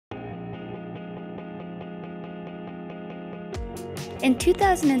In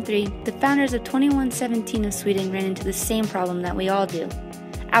 2003, the founders of 2117 of Sweden ran into the same problem that we all do.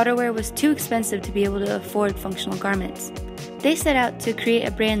 Outerwear was too expensive to be able to afford functional garments. They set out to create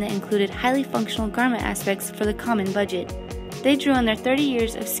a brand that included highly functional garment aspects for the common budget. They drew on their 30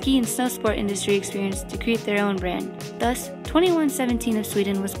 years of ski and snow sport industry experience to create their own brand. Thus, 2117 of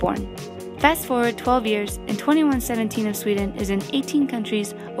Sweden was born. Fast forward 12 years, and 2117 of Sweden is in 18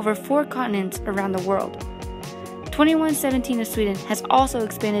 countries over 4 continents around the world. 2117 of Sweden has also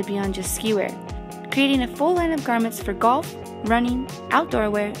expanded beyond just ski wear, creating a full line of garments for golf, running,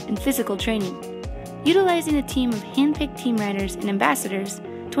 outdoor wear, and physical training. Utilizing a team of hand-picked team riders and ambassadors,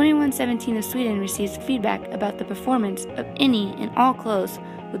 2117 of Sweden receives feedback about the performance of any and all clothes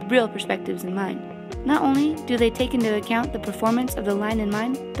with real perspectives in mind. Not only do they take into account the performance of the line in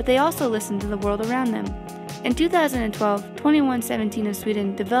mind, but they also listen to the world around them. In 2012, 2117 of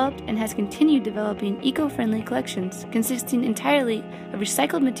Sweden developed and has continued developing eco-friendly collections consisting entirely of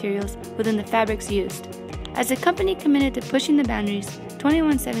recycled materials within the fabrics used. As a company committed to pushing the boundaries,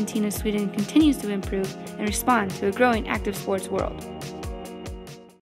 2117 of Sweden continues to improve and respond to a growing active sports world.